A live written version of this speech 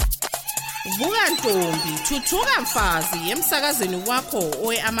Vuka Ntombi, thuthuka mfazi emsakazweni wakho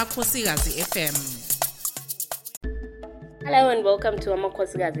oweAmakhosikazi FM. Hello and welcome to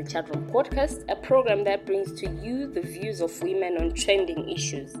Amakhosikazi Chat Room Podcast, a program that brings to you the views of women on trending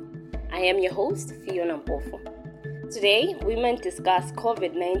issues. I am your host, Fiona Mpofu. Today, women discuss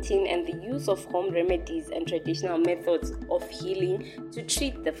COVID-19 and the use of home remedies and traditional methods of healing to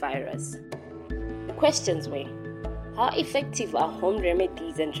treat the virus. The questions were: how effective are home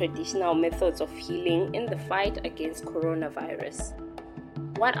remedies and traditional methods of healing in the fight against coronavirus?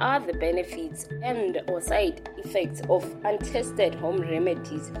 What are the benefits and or side effects of untested home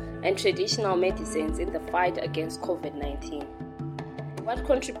remedies and traditional medicines in the fight against COVID-19? What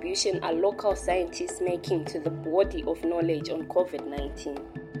contribution are local scientists making to the body of knowledge on COVID-19?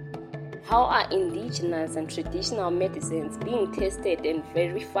 How are indigenous and traditional medicines being tested and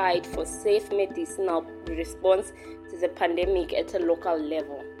verified for safe medicinal response to the pandemic at a local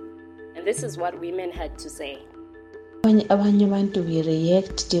level? And this is what women had to say. Abanye abantu we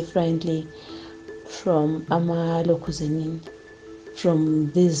react differently from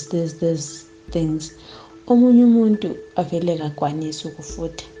from these things. Omunye umuntu avele kakwanisa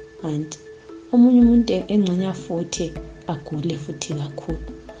ukufutha manje. Omunye umuntu engxenya futhi agule futhi kakhulu.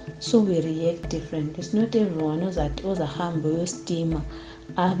 So we react different. It's not everyone ozahamba uyostima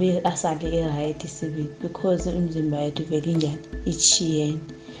abe asale right sibi because umzimba yethu vele njani ichiyene.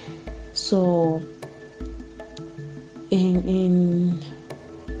 So in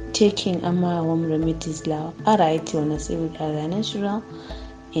taking home remedies law are right yona are natural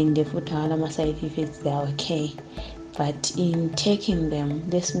and the food side effects they are okay, but in taking them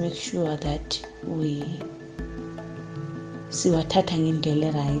let's make sure that we siwathatha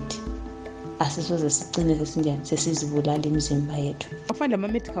ngendlela right asisoze sigcine sesinjani sesizibulala imizimba yethu. Akufanda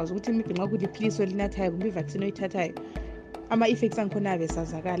ama-medicals ukuthi maybe nxa kuliphilisi olinathayo kumbe ivaccine oyithathayo ama-effects angikhona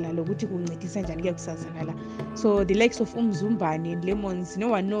besazakala lokuthi kuncedisa njani kuya kusazakala. So the likes of umzumbane and lemons, no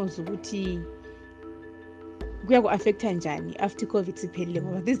one knows ukuthi kuya ku-affecta njani after COVID siphelile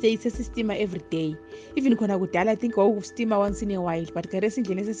ngoba these days sesistima every day. Even khona kudala I think wawukustima once in a while, but karesi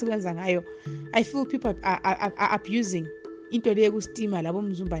indlela esesikwenza ngayo I feel people are abusing into leyo kustima labo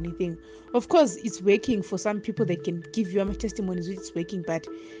mzumbane thing. Of course it's working for some people, they can give you testimonies which it's working, but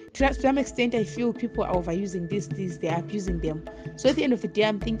to some extent I feel people are overusing these they are abusing them. So at the end of the day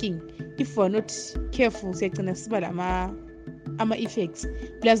I'm thinking if we're not careful siyagcina siba ama-effects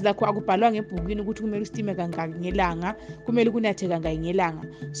plus lakho akubhalwa ngebhukwini ukuthi kumele ustime kangaki ngelanga, kumele kunathe kangaki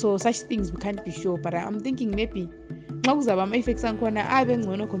ngelanga. So such things we can't be sure, but I'm thinking maybe nxa kuzaba ama-effects angikhona abe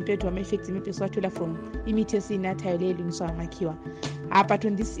ngcono compared to ama-effects maybe siwathola from imithi esiyinathayo leyo elungiswa ngamakhiwa. But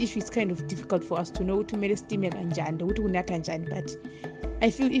on this issue it's kind of difficult for us to know ukuthi kumele stime kanjani ukuthi kunatha njani, but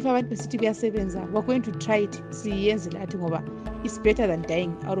I feel if abantu besithi kuyasebenza we're going to try it siyenze lathi ngoba it's better than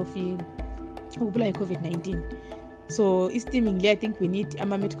dying out of ukubulawa COVID-19. So steaming I think we need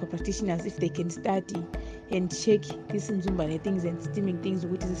medical practitioners if they can study and check these mzumbane things and steaming things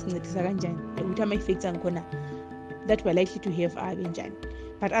ukuthi zisincedisa kanjani ukuthi ama-effects angikhona that we're likely to have abe njani,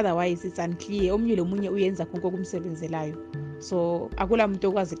 but otherwise it's unclear. Omunye lomunye uyenza konke okumsebenzelayo, so akula muntu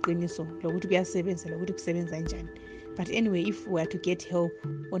okwazi iqiniso lokuthi kuyasebenza lokuthi kusebenza njani. But anyway, if we are to get help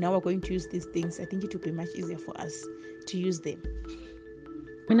on how we're going to use these things, I think it will be much easier for us to use them.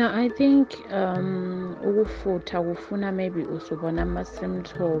 I think ukufutha kufuna maybe usubona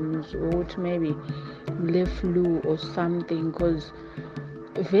ama-symptoms ukuthi maybe le flu or something, because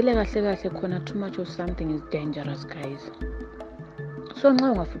vele kahle khona too much of something is dangerous, guys. So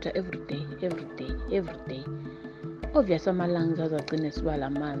nxa ungafutha every day obvious ama-lungs azagcine sibala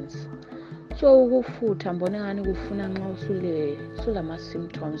amanzi. So ukufutha mbona ngani kufuna nxa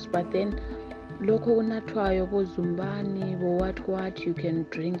usulama-symptoms, but then lokho kunathwayo bozumbane what you can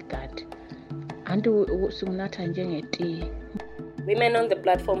drink that and sikunatha njenge-tea. Women on the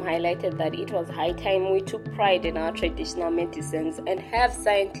platform highlighted that it was high time we took pride in our traditional medicines and have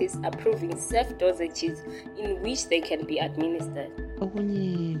scientists approving safe dosages in which they can be administered.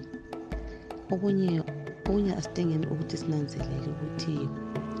 Okunye asidingeni ukuthi sinanzelele ukuthi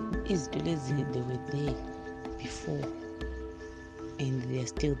izinto lezi they were there before and they are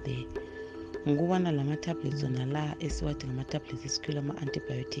still there. Ngokubana lama-tablets zona la esiwathi ngama-tablets esikhula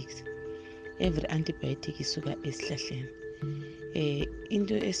ama-antibiotics, every antibiotic isuka esihlahleni.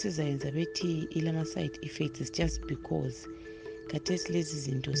 Into esizayenza bethi ilama-side effects is just because khathesi lezi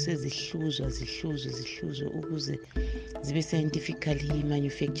zinto sezihluzwa ukuze zibe scientifically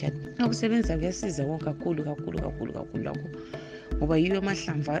manufactured. Ukusebenza kuyasiza kakhulu lakho ngoba yiyo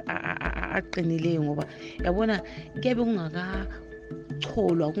amahlamvu aqinileyo, ngoba yabona kuyabe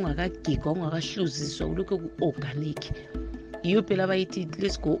kungakacholwa kungakagigwa kungakahluziswa kulokho ku-organic. You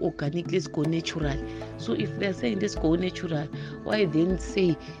let's go organic, let's go natural. So if they're saying let's go natural, why then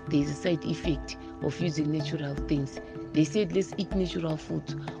say there's a side effect of using natural things? They said let's eat natural food.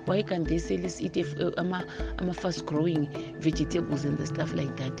 Why can't they say let's eat fast growing vegetables and the stuff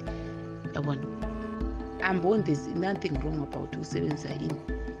like that? There's nothing wrong about usebenza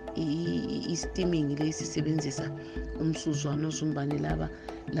i-steaming lesisebenzisa umsuzwana ozumbane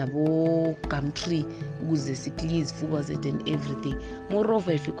labo gumtree ukuze siklean izifuba zethu and everything.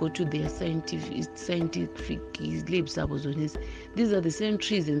 Moreover, if you go to their scientific labs, these are the same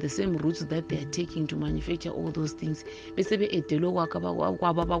trees and the same roots that they are taking to manufacture all those things. Bese be-edelo kwabo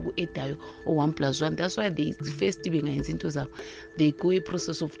abaku-edayo or 1+1. That's why they first bengayenza into zabo, they go a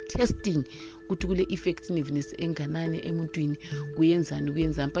process of testing ukuthi kule effectiveness enganani emuntwini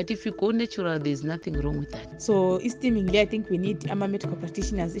kuyenzani. But if you go natural, there's nothing wrong with that. So steaming, I think we need medical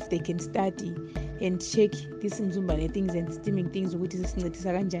practitioners, if they can study and check these mzumbane things and steaming things ukuthi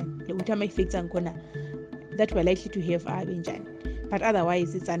zisincedisa kanjani ukuthi ama-effects angikhona that we're likely to have abe njani. But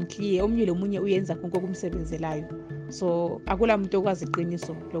otherwise it's unclear. Omunye lomunye uyenza konke okumsebenzelayo, so akula muntu okwazi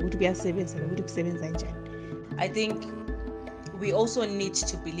iqiniso lokuthi kuyasebenza lokuthi kusebenza njani. I think we also need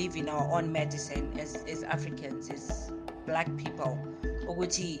to believe in our own medicine as Africans, as Black people.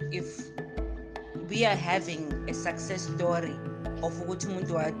 Ukuthi if we are having a success story of ukuthi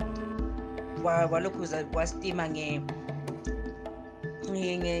umuntu walokhu wastima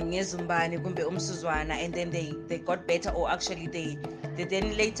ngezumbane kumbe umsuzwana, and then they got better, or actually they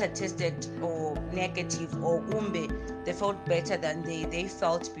then later tested or negative, or kumbe they felt better than they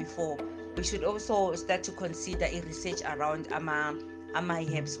felt before. We should also start to consider a research around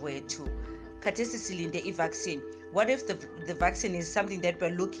ama-herbs wethu. Khathesi silinde i-vaccine. What if the vaccine is something that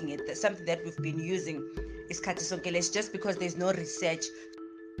we're looking at, something that we've been using isikhathi sonke lesi, just because there's no research?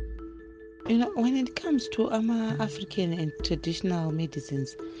 When it comes to African and traditional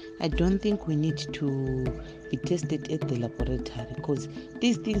medicines, I don't think we need to be tested at the laboratory, because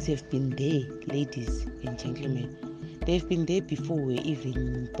these things have been there, ladies and gentlemen. They've been there before we were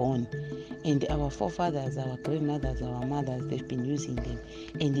even born. And our forefathers, our grandmothers, our mothers, they've been using them.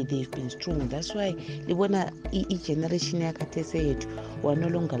 And they've been strong. That's why each generation we're no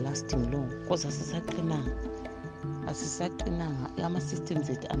longer lasting long. Because ama-systems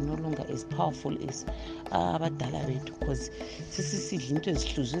that are no longer as powerful as abadala bethu, because sesisidla into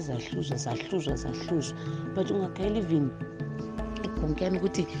ezihluzwa. But ungakayela even ikonkani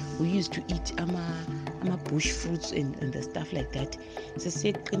ukuthi we used to eat bush fruits and the stuff like that.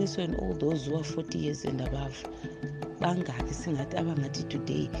 Sesiyeqinisweni and all those who are 40 years and above bangaki singathi abangathi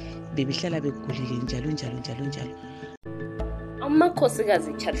today bebihlala begulile njalo.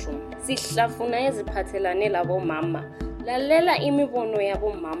 Amakhosikazi chatroom sihlafuna eziphathelane labomama. Lalela imibono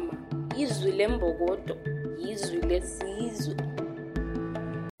yabomama, izwi lembokodo, izwi lesizwe.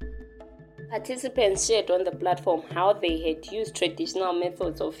 Participants shared on the platform how they had used traditional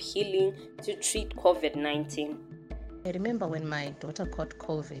methods of healing to treat COVID-19. I remember when my daughter caught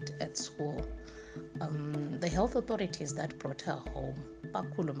COVID at school, the health authorities that brought her home,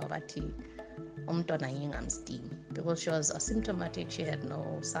 bakhuluma bathi umntwana yingamsteam, because she was asymptomatic, she had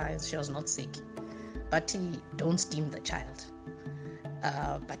no signs, she was not sick. But don't steam the child.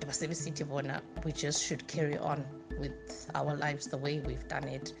 But we just should carry on with our lives the way we've done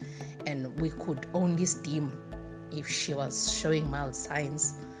it, and we could only steam if she was showing mild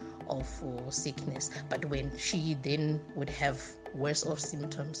signs of sickness. But when she then would have worse off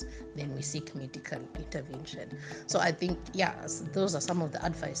symptoms, then we seek medical intervention. So I think, those are some of the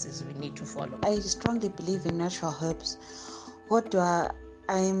advices we need to follow. I strongly believe in natural herbs.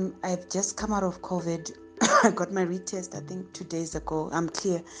 I've just come out of COVID. I got my retest, I think 2 days ago. I'm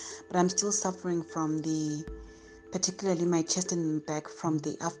clear, but I'm still suffering from particularly my chest and back, from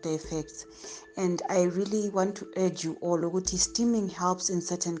the after effects. And I really want to urge you all, ukuthi steaming helps in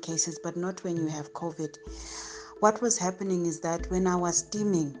certain cases, but not when you have COVID. What was happening is that when I was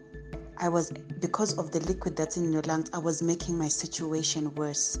steaming, because of the liquid that's in your lungs, I was making my situation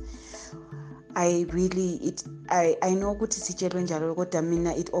worse. I know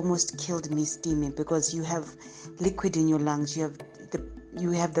it almost killed me steaming, because you have liquid in your lungs, you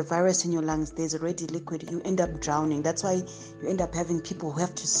have the virus in your lungs, there's already liquid, you end up drowning. That's why you end up having people who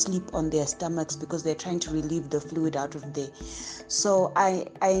have to sleep on their stomachs because they're trying to relieve the fluid out of there. So I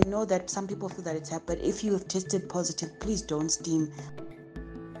know that some people feel that it's happened. If you have tested positive, please don't steam.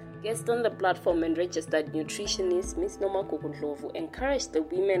 Guest on the platform and registered nutritionist Miss Noma Kukundlovu encouraged the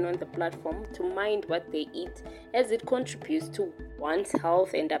women on the platform to mind what they eat, as it contributes to one's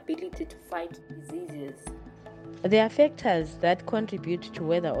health and ability to fight diseases. There are factors that contribute to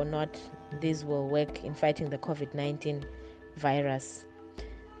whether or not this will work in fighting the COVID-19 virus.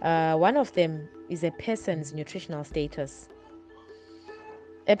 One of them is a person's nutritional status.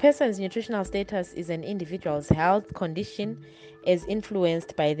 A person's nutritional status is an individual's health condition as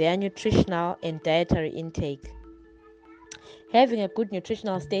influenced by their nutritional and dietary intake. Having a good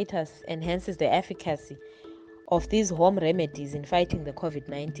nutritional status enhances the efficacy of these home remedies in fighting the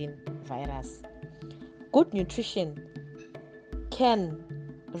COVID-19 virus. Good nutrition can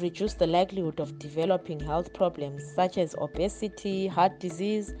reduce the likelihood of developing health problems such as obesity, heart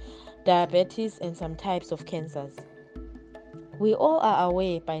disease, diabetes, and some types of cancers. We all are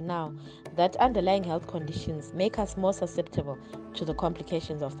aware by now that underlying health conditions make us more susceptible to the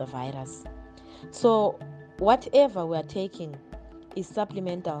complications of the virus. So whatever we are taking is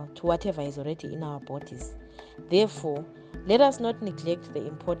supplemental to whatever is already in our bodies. Therefore, let us not neglect the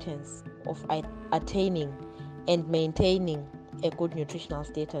importance of attaining and maintaining a good nutritional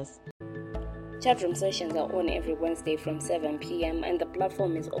status. Chatroom sessions are on every Wednesday from 7 p.m. and the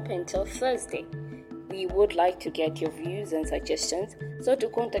platform is open till Thursday. We would like to get your views and suggestions, so to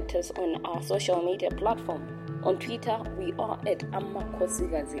contact us on our social media platform. On Twitter, we are at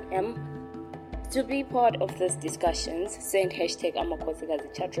amakhosikazi_m. To be part of these discussions, send hashtag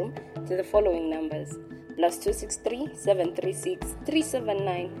amakhosikazi chatroom to the following numbers: +263 736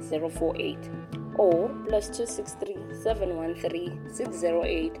 379 048 or +263 713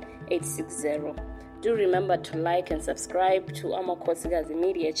 608 860. Do remember to like and subscribe to Amakhosikazi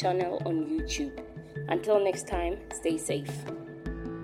Media channel on YouTube. Until next time, stay safe.